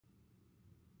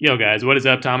Yo guys, what is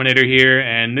up? Tominator here,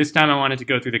 and this time I wanted to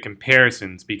go through the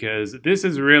comparisons because this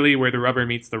is really where the rubber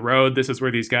meets the road. This is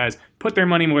where these guys put their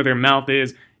money where their mouth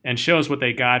is and show us what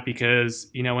they got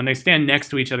because, when they stand next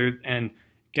to each other and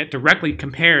get directly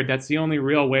compared, that's the only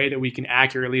real way that we can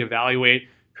accurately evaluate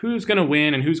who's going to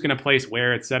win and who's going to place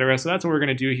where, etc. So that's what we're going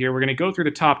to do here. We're going to go through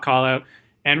the top call-out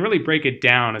and really break it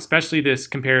down, especially this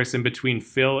comparison between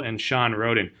Phil and Shawn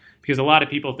Rhoden, because a lot of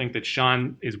people think that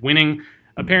Shawn is winning.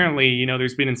 Apparently,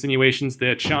 there's been insinuations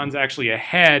that Shawn's actually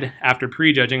ahead after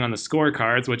prejudging on the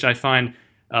scorecards, which I find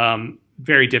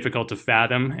very difficult to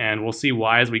fathom, and we'll see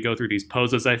why as we go through these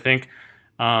poses, I think.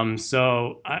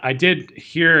 So I did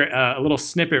hear a little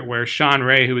snippet where Shawn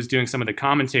Ray, who was doing some of the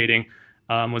commentating,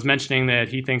 was mentioning that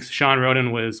he thinks Shawn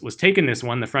Rhoden was taking this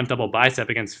one, the front double bicep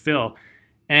against Phil.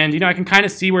 And, I can kind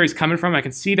of see where he's coming from. I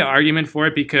can see the argument for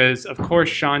it because, of course,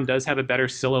 Shawn does have a better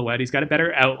silhouette. He's got a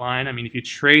better outline. I mean, if you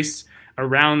trace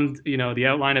around, the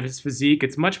outline of his physique,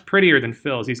 it's much prettier than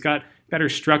Phil's. He's got better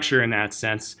structure in that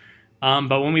sense.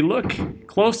 But when we look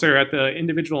closer at the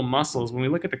individual muscles, when we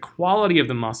look at the quality of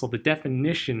the muscle, the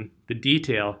definition, the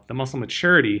detail, the muscle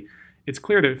maturity, it's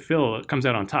clear that Phil comes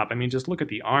out on top. I mean, just look at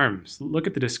the arms. Look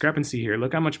at the discrepancy here.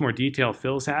 Look how much more detail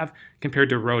Phil's have compared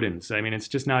to Rhoden's. I mean, it's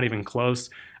just not even close.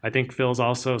 I think Phil's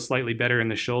also slightly better in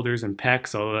the shoulders and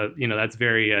pecs, although, that's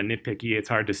very nitpicky. It's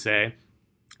hard to say.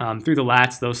 Through the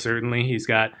lats, though, certainly he's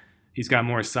got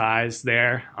more size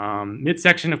there.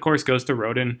 Midsection, of course, goes to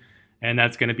Rhoden, and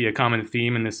that's going to be a common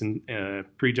theme in this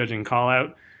prejudging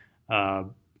call-out.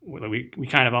 We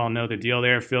kind of all know the deal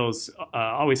there. Phil's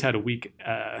always had a weak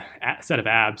set of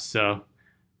abs, so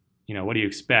what do you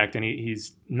expect? And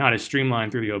he's not as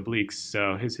streamlined through the obliques,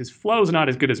 so his flow's not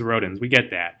as good as Rhoden's. We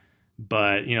get that,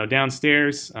 but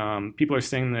downstairs, people are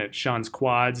saying that Shawn's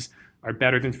quads are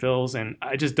better than Phil's, and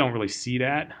I just don't really see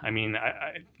that. I mean,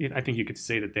 I think you could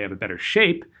say that they have a better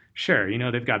shape. Sure,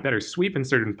 they've got better sweep in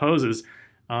certain poses,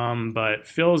 but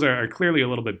Phil's are clearly a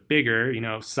little bit bigger,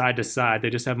 side to side.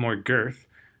 They just have more girth.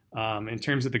 In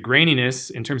terms of the graininess,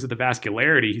 in terms of the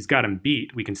vascularity, he's got him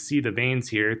beat. We can see the veins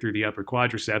here through the upper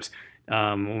quadriceps.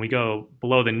 When we go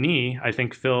below the knee, I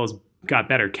think Phil's got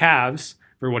better calves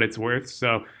for what it's worth.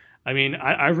 So, I mean,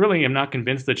 I really am not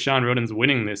convinced that Shawn Rhoden's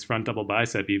winning this front double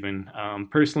bicep even.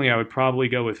 Personally, I would probably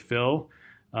go with Phil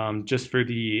just for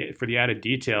the added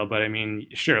detail. But, I mean,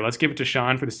 sure, let's give it to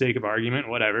Shawn for the sake of argument,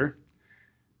 whatever.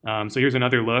 So here's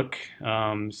another look.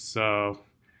 So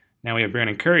now we have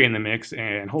Brandon Curry in the mix,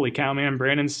 and holy cow, man,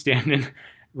 Brandon's standing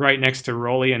right next to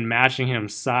Rolly and matching him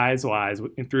size-wise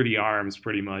through the arms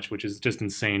pretty much, which is just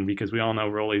insane because we all know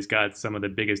Rolly's got some of the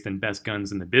biggest and best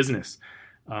guns in the business.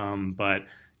 But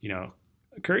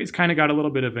Curry's kind of got a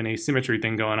little bit of an asymmetry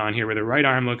thing going on here where the right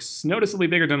arm looks noticeably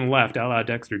bigger than the left, a la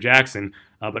Dexter Jackson.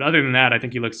 But other than that, I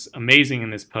think he looks amazing in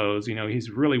this pose.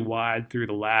 He's really wide through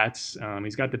the lats.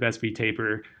 He's got the best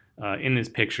V-taper in this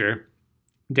picture.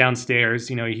 Downstairs,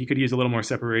 he could use a little more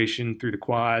separation through the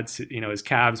quads. His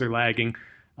calves are lagging.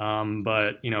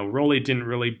 But, Rolly didn't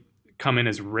really come in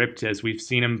as ripped as we've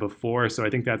seen him before, so I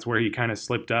think that's where he kind of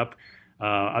slipped up.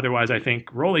 Otherwise, I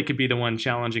think Rolly could be the one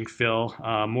challenging Phil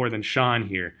more than Shawn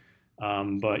here.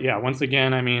 But yeah, once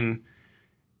again, I mean,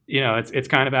 it's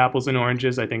kind of apples and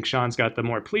oranges. I think Shawn's got the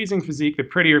more pleasing physique, the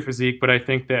prettier physique, but I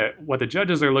think that what the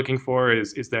judges are looking for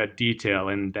is that detail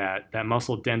and that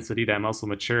muscle density, that muscle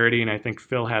maturity, and I think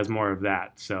Phil has more of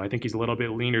that. So I think he's a little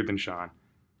bit leaner than Shawn.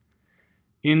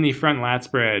 In the front lat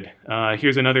spread,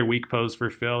 here's another weak pose for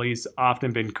Phil. He's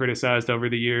often been criticized over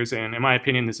the years, and in my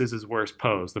opinion, this is his worst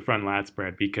pose, the front lat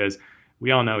spread, because we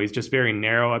all know he's just very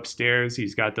narrow upstairs.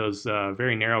 He's got those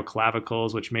very narrow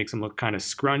clavicles, which makes him look kind of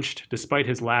scrunched, despite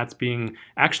his lats being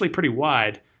actually pretty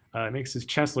wide. It makes his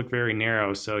chest look very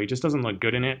narrow, so he just doesn't look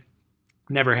good in it.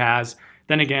 Never has.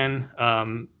 Then again,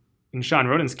 in Shawn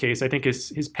Rhoden's case, I think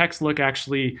his pecs look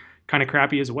actually kind of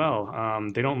crappy as well.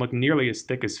 They don't look nearly as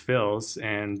thick as Phil's,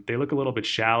 and they look a little bit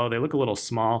shallow. They look a little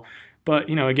small. But,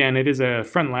 again, it is a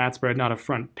front lat spread, not a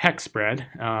front pec spread.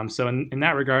 So in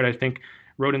that regard, I think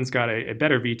Rhoden's got a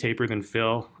better V-taper than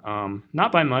Phil.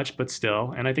 Not by much, but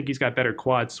still. And I think he's got better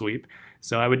quad sweep.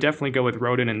 So I would definitely go with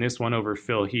Rhoden in this one over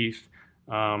Phil Heath.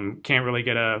 Can't really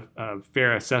get a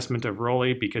fair assessment of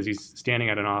Rolly because he's standing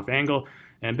at an off angle.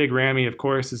 And Big Ramy, of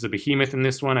course, is a behemoth in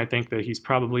this one. I think that he's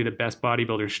probably the best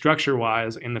bodybuilder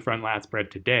structure-wise in the front lat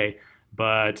spread today.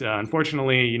 But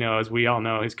unfortunately, as we all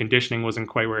know, his conditioning wasn't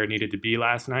quite where it needed to be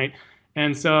last night.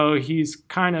 And so he's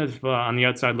kind of on the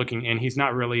outside looking in. He's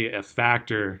not really a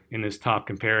factor in this top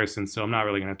comparison, so I'm not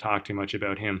really going to talk too much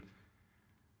about him.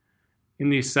 in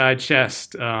the side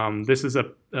chest, this is a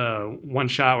one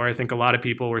shot where I think a lot of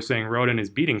people were saying Rhoden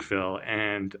is beating Phil,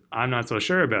 and I'm not so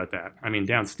sure about that. I mean,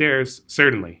 downstairs,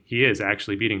 certainly, he is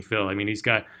actually beating Phil. I mean, he's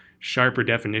got sharper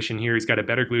definition here. He's got a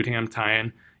better glute ham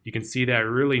tie-in. You can see that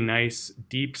really nice,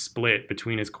 deep split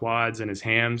between his quads and his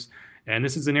hams. And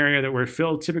this is an area that where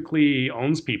Phil typically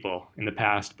owns people in the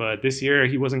past, but this year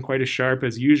he wasn't quite as sharp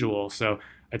as usual. So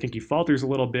I think he falters a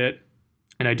little bit,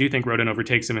 and I do think Rhoden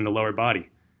overtakes him in the lower body.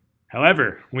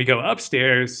 However, when we go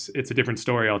upstairs, it's a different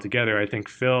story altogether. I think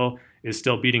Phil is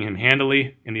still beating him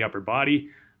handily in the upper body.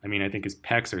 I mean, I think his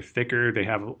pecs are thicker. They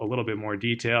have a little bit more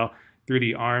detail. Through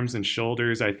the arms and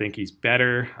shoulders, I think he's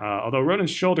better. Although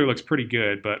Rhoden's shoulder looks pretty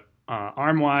good, but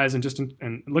arm-wise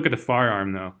and look at the far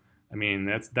arm, though. I mean,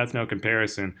 that's no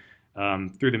comparison.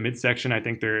 Through the midsection, I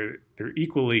think they're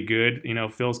equally good. You know,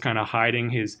 Phil's kind of hiding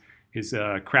his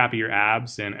crappier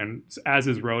abs, and as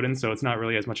is Rhoden, so it's not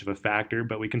really as much of a factor,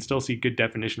 but we can still see good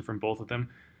definition from both of them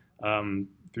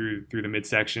through the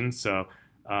midsection. So,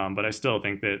 but I still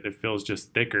think that Phil's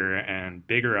just thicker and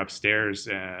bigger upstairs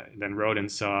than Rhoden.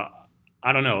 So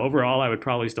I don't know. Overall, I would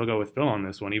probably still go with Phil on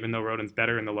this one, even though Rhoden's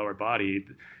better in the lower body.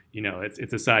 You know,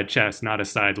 it's a side chest, not a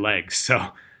side leg.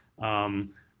 So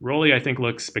Rolly, I think,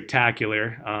 looks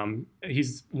spectacular.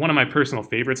 He's one of my personal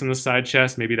favorites in the side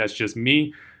chest. Maybe that's just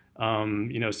me.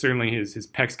 You know, certainly his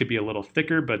pecs could be a little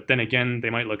thicker, but then again, they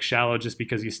might look shallow just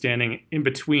because he's standing in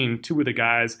between two of the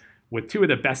guys with two of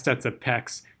the best sets of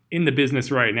pecs in the business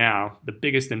right now, the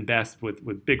biggest and best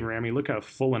with Big Ramy. Look how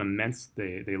full and immense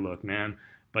they look, man.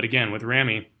 But again, with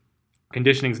Ramy,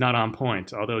 conditioning's not on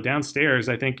point. Although downstairs,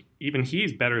 I think even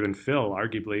he's better than Phil,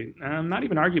 arguably. Not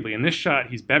even arguably. In this shot,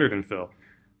 he's better than Phil.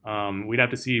 We'd have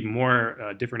to see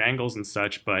more different angles and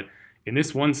such, but in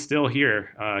this one still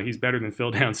here, he's better than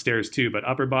Phil downstairs too. But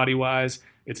upper body wise,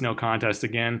 it's no contest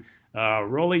again.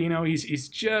 Rolly, you know, he's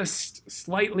just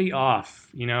slightly off,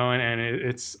 you know, and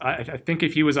it's I think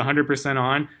if he was 100%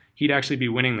 on, he'd actually be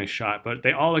winning this shot. But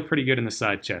they all look pretty good in the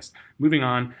side chest. Moving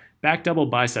on, back double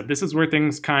bicep. This is where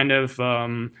things kind of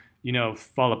you know,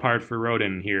 fall apart for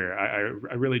Rhoden here.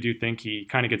 I really do think he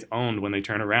kind of gets owned when they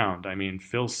turn around. I mean,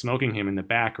 Phil's smoking him in the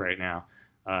back right now.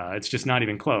 It's just not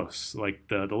even close. Like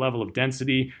the level of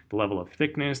density, the level of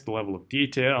thickness, the level of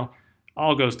detail,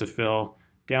 all goes to Phil.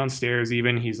 Downstairs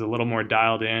even, he's a little more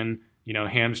dialed in. You know,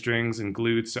 hamstrings and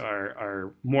glutes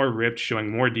are more ripped, showing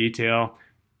more detail.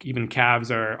 Even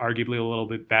calves are arguably a little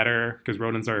bit better because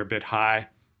Rhoden's are a bit high.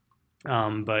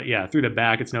 But yeah, through the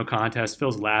back, it's no contest.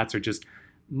 Phil's lats are just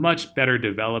much better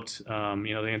developed.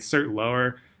 You know, they insert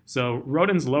lower. So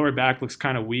Rhoden's lower back looks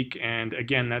kind of weak, and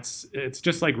again, it's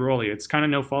just like Rolly. It's kind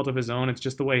of no fault of his own. It's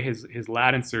just the way his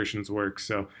lat insertions work.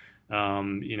 So,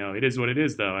 you know, it is what it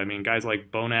is, though. I mean, guys like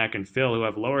Bonac and Phil who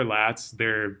have lower lats,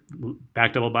 their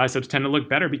back double biceps tend to look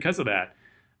better because of that.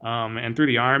 And through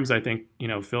the arms, I think, you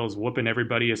know, Phil's whooping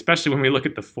everybody, especially when we look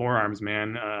at the forearms,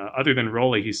 man. Other than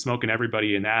Rolly, he's smoking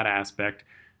everybody in that aspect.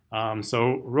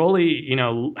 So Rolly, you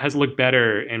know, has looked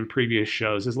better in previous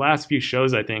shows. His last few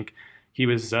shows, I think, he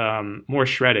was more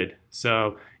shredded.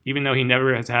 So even though he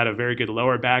never has had a very good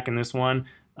lower back in this one,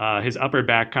 his upper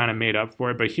back kind of made up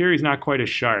for it. But here he's not quite as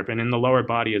sharp, and in the lower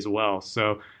body as well.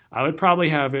 So I would probably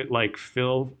have it like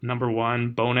Phil number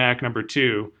 1, Bonac number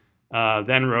 2,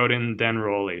 then Rhoden, then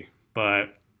Rolly.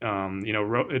 But you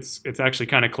know, it's actually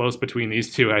kind of close between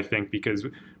these two, I think, because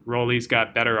Rolly's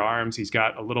got better arms. He's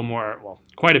got a little more, well,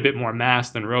 quite a bit more mass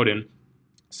than Rhoden.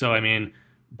 So I mean,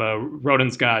 but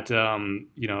Rhoden's got,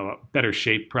 you know, better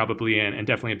shape probably and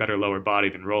definitely a better lower body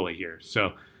than Rolly here.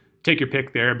 So take your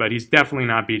pick there, but he's definitely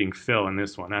not beating Phil in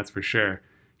this one, that's for sure.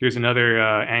 Here's another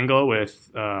angle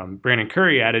with Brandon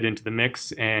Curry added into the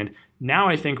mix, and now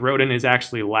I think Rhoden is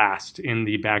actually last in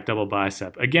the back double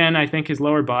bicep. Again, I think his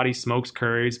lower body smokes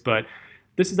Curry's, but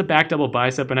this is a back double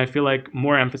bicep, and I feel like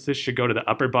more emphasis should go to the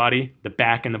upper body, the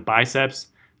back and the biceps.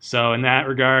 So in that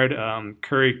regard,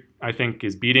 Curry, I think,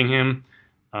 is beating him.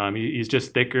 He's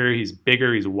just thicker, he's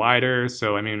bigger, he's wider.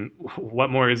 So, I mean, what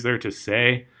more is there to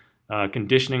say?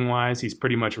 Conditioning-wise, he's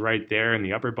pretty much right there in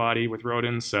the upper body with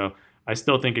Rhoden. So I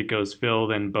still think it goes Phil,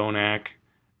 then Bonac,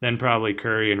 then probably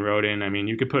Curry and Rhoden. I mean,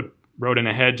 you could put Rhoden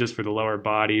ahead just for the lower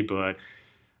body, but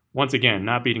once again,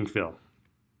 not beating Phil.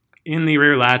 In the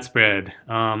rear lat spread,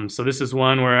 so this is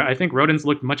one where I think Rhoden's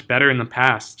looked much better in the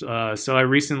past. So I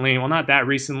recently, well, not that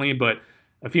recently, but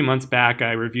a few months back,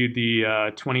 I reviewed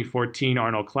the 2014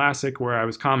 Arnold Classic, where I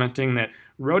was commenting that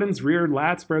Rhoden's rear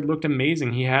lat spread looked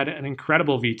amazing. He had an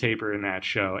incredible V-taper in that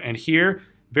show. And here,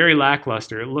 very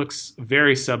lackluster. It looks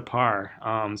very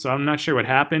subpar. So I'm not sure what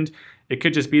happened. It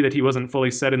could just be that he wasn't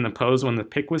fully set in the pose when the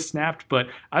pick was snapped. But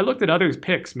I looked at others'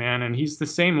 picks, man, and he's the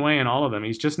same way in all of them.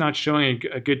 He's just not showing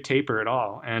a good taper at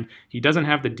all. And he doesn't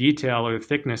have the detail or the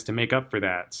thickness to make up for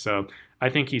that. So I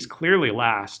think he's clearly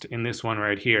last in this one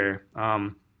right here.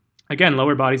 Again,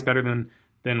 lower body's better than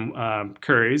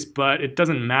Curry's, but it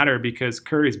doesn't matter because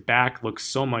Curry's back looks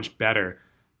so much better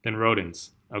than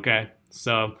Rhoden's. Okay,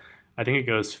 so I think it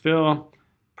goes Phil,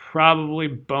 probably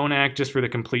Bonac just for the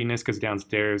completeness because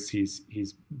downstairs he's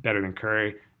better than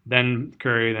Curry, then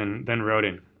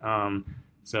Rhoden.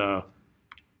 So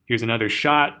here's another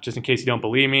shot just in case you don't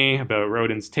believe me about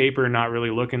Rhoden's taper not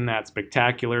really looking that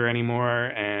spectacular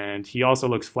anymore, and he also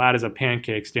looks flat as a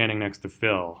pancake standing next to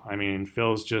Phil. I mean,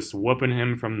 Phil's just whooping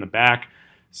him from the back.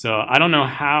 So I don't know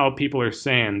how people are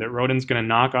saying that Rhoden's going to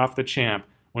knock off the champ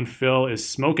when Phil is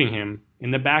smoking him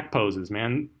in the back poses,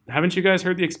 man. Haven't you guys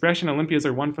heard the expression, Olympias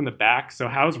are won from the back? So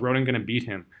how's Rhoden going to beat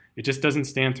him? It just doesn't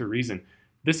stand to reason.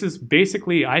 This is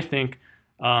basically, I think,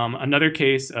 another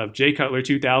case of Jay Cutler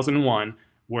 2001,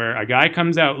 where a guy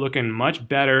comes out looking much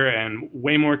better and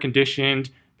way more conditioned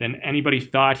than anybody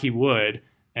thought he would,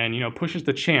 and pushes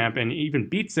the champ and even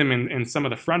beats him in some of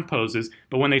the front poses.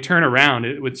 But when they turn around,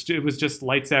 it was just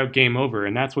lights out, game over,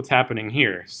 and that's what's happening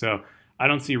here. So I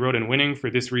don't see Rhoden winning for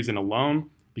this reason alone,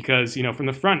 because from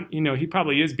the front, he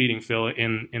probably is beating Phil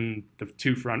in the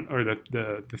two front or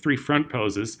the three front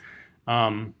poses.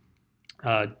 I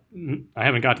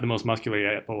haven't got to the most muscular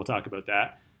yet, but we'll talk about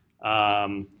that.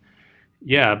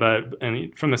 Yeah, but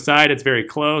from the side, it's very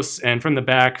close, and from the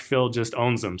back, Phil just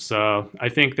owns him. So I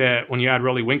think that when you add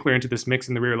Rolly Winkler into this mix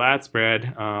in the rear lat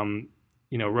spread,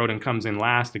 Rhoden comes in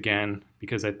last again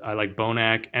because I like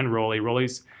Bonac and Rolly.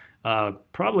 Rolly's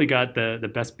probably got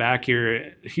the best back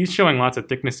here. He's showing lots of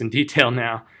thickness and detail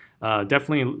now.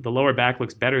 Definitely the lower back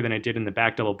looks better than it did in the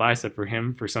back double bicep for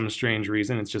him for some strange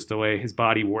reason. It's just the way his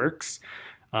body works.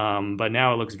 But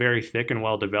now it looks very thick and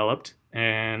well developed.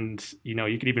 And, you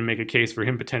could even make a case for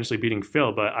him potentially beating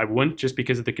Phil, but I wouldn't just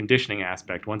because of the conditioning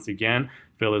aspect. Once again,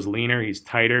 Phil is leaner, he's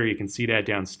tighter, you can see that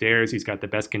downstairs, he's got the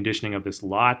best conditioning of this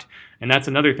lot. And that's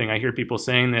another thing I hear people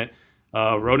saying that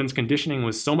Rhoden's conditioning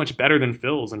was so much better than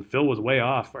Phil's, and Phil was way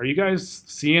off. Are you guys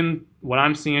seeing what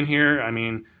I'm seeing here? I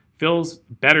mean, Phil's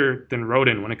better than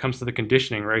Rhoden when it comes to the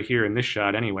conditioning right here in this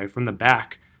shot anyway, from the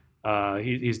back.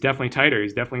 He's definitely tighter,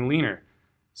 he's definitely leaner.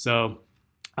 So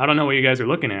I don't know what you guys are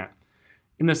looking at.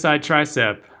 In the side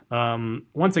tricep,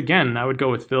 once again, I would go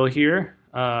with Phil here.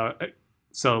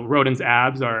 So Rhoden's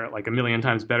abs are like a million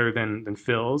times better than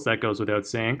Phil's. That goes without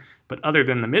saying. But other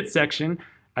than the midsection,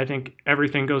 I think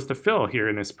everything goes to Phil here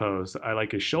in this pose. I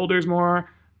like his shoulders more.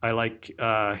 I like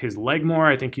his leg more.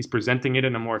 I think he's presenting it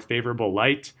in a more favorable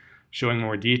light, showing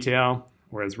more detail.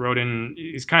 Whereas Rhoden,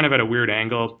 he's kind of at a weird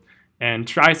angle. And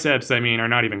triceps, I mean, are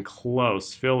not even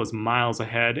close. Phil is miles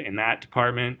ahead in that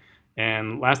department.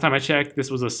 And last time I checked, this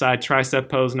was a side tricep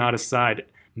pose, not a side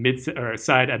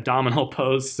side abdominal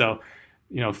pose. So,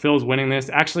 Phil's winning this.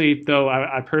 Actually, though,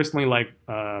 I personally like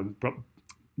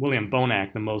William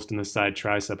Bonac the most in the side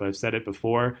tricep. I've said it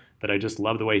before that I just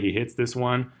love the way he hits this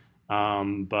one.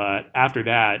 But after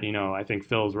that, I think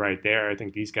Phil's right there. I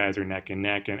think these guys are neck and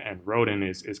neck, and Rhoden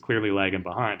is clearly lagging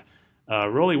behind.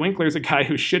 Rolly Winkler's a guy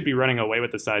who should be running away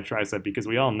with the side tricep because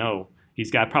we all know he's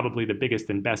got probably the biggest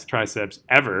and best triceps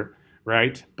ever,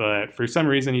 right? But for some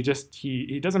reason,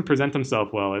 he doesn't present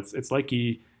himself well. It's like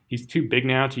he's too big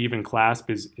now to even clasp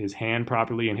his hand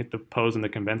properly and hit the pose in the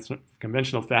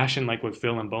conventional fashion like what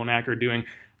Phil and Bonac are doing.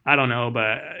 I don't know,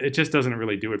 but it just doesn't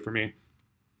really do it for me.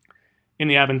 In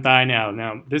the ab and thigh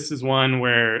now this is one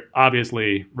where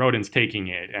obviously Rhoden's taking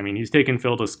it. I mean, he's taking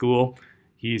Phil to school.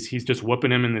 He's just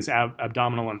whooping him in this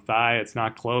abdominal and thigh. It's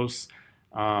not close.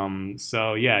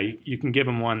 So yeah, you can give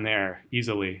him one there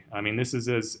easily. I mean, this is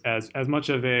as much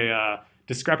of a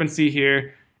discrepancy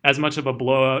here, as much of a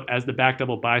blowout as the back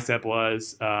double bicep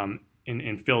was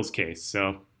in Phil's case.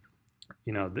 So,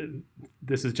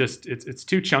 this is just, it's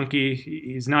too chunky.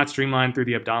 He's not streamlined through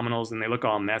the abdominals and they look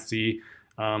all messy.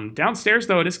 Downstairs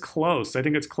though, it is close. I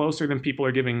think it's closer than people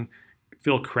are giving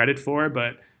Phil credit for,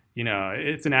 but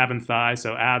it's an ab and thigh,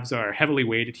 so abs are heavily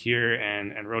weighted here,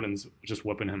 and Rhoden's just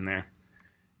whooping him there.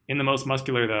 In the most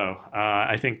muscular, though,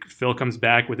 I think Phil comes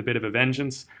back with a bit of a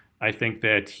vengeance. I think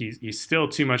that he's still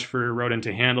too much for Rhoden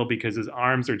to handle because his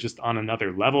arms are just on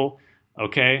another level,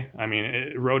 okay? I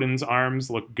mean, Rhoden's arms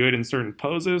look good in certain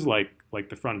poses, like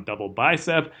the front double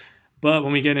bicep, but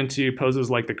when we get into poses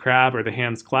like the crab or the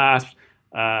hands clasped,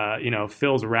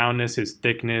 Phil's roundness, his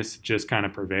thickness just kind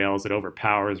of prevails. It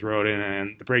overpowers Rhoden.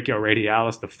 And the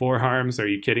brachioradialis, the forearms, are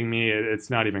you kidding me? It's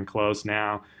not even close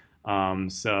now.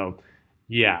 So,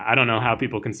 yeah, I don't know how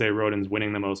people can say Rhoden's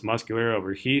winning the most muscular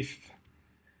over Heath.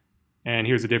 And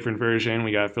here's a different version.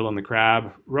 We got Phil and the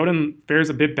Crab. Rhoden fares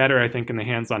a bit better, I think, in the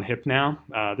hands-on hip now.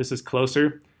 This is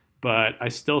closer, but I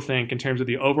still think in terms of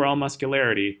the overall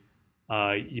muscularity,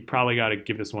 you probably got to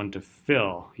give this one to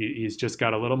Phil. He's just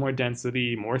got a little more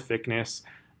density, more thickness.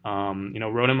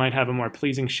 Rhoden might have a more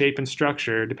pleasing shape and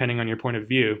structure, depending on your point of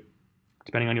view,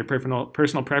 depending on your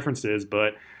personal preferences,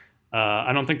 but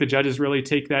I don't think the judges really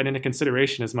take that into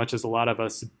consideration as much as a lot of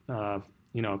us,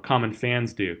 common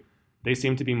fans do. They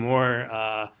seem to be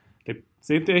more,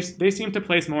 they seem to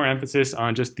place more emphasis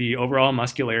on just the overall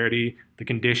muscularity, the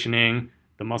conditioning,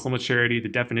 the muscle maturity, the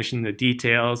definition, the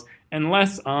details, and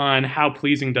less on how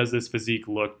pleasing does this physique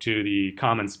look to the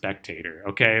common spectator,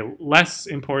 okay? Less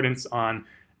importance on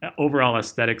overall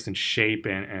aesthetics and shape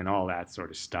and all that sort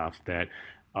of stuff that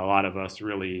a lot of us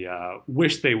really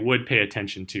wish they would pay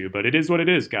attention to, but it is what it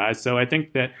is, guys. So I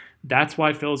think that's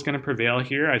why Phil is going to prevail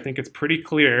here. I think it's pretty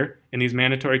clear in these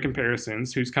mandatory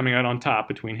comparisons who's coming out on top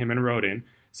between him and Rhoden.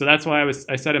 So that's why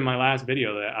I said in my last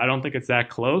video that I don't think it's that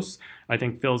close. I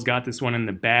think Phil's got this one in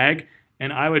the bag,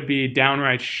 and I would be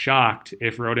downright shocked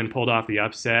if Rhoden pulled off the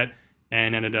upset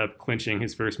and ended up clinching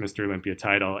his first Mr. Olympia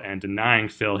title and denying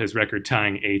Phil his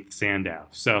record-tying 8th Sandow.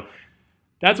 So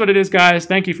that's what it is, guys.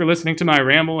 Thank you for listening to my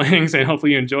ramblings, and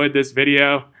hopefully you enjoyed this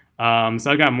video. So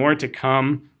I've got more to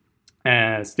come.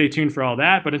 Stay tuned for all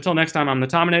that. But until next time, I'm the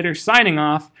Tominator signing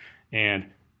off, and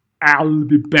I'll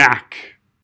be back.